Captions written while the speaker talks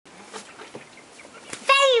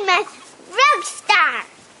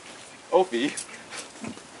Opie.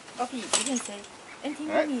 Opie, you can say, Auntie All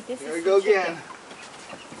right, Minnie, this here is we go the chicken. again.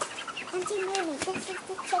 Auntie Minnie, this is the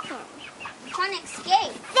chicken. I'm trying to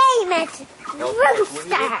escape. Famous No, when you Rooster.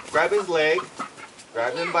 do, grab his leg.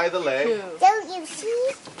 Grab him by the leg. Don't you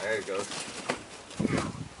see? There you go. His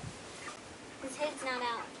head's not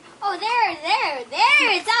out. Oh, there.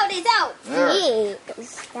 It's out. There.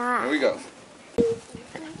 Stop. Here we go.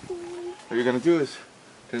 What you're gonna do is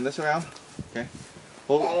turn this around. Okay.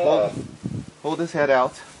 Hold his head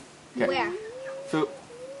out. Okay. Where? So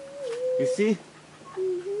you see,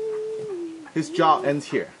 his jaw ends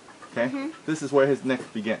here. Okay. This is where his neck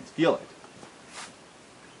begins. Feel it.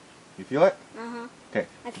 You feel it? Uh-huh. Okay.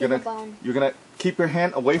 I feel the bone. You're gonna keep your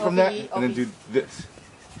hand away from that, Opie, and then Opie. do this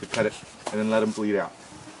to cut it, and then let him bleed out.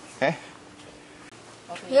 Okay.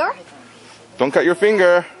 Here? Don't cut your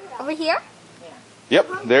finger. Over here? Yep,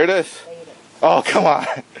 there it is. Oh, come on.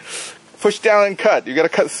 Push down and cut. You gotta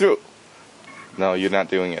cut through. No, you're not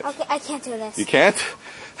doing it. Okay, I can't do this. You can't?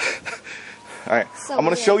 Alright, So I'm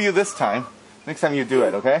gonna weird. show you this time. Next time you do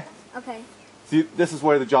it, okay? Okay. See, this is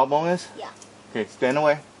where the jawbone is? Yeah. Okay, stand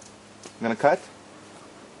away. I'm gonna cut.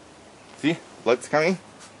 See? Blood's coming.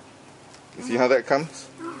 You see how that comes?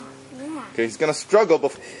 Yeah. Okay, he's gonna struggle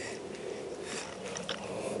before.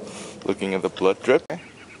 Looking at the blood drip.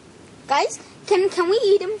 Guys, can we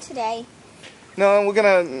eat him today? No, we're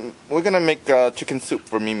gonna make chicken soup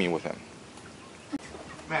for Mimi with him.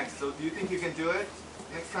 Max, so do you think you can do it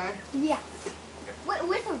next time? Yeah.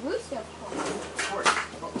 With a rooster, of course.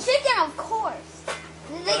 Of course. Chicken, of course.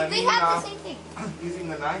 They have the same thing. Using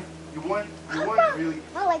the knife, you weren't really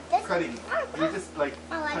I like this. cutting. You're just like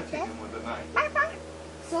I like touching this. him with the knife.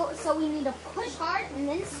 So we need to push hard and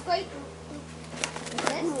then scrape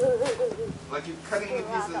like this. Like you're cutting a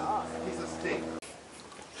piece of steak.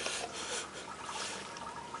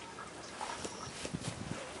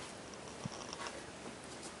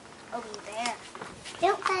 Over there.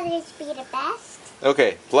 Don't feathers be the best?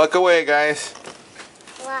 Okay, pluck away, guys.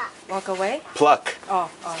 What? Walk away? Pluck. Oh.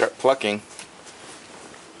 Start plucking.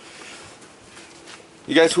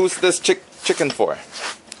 You guys, who's this chicken for?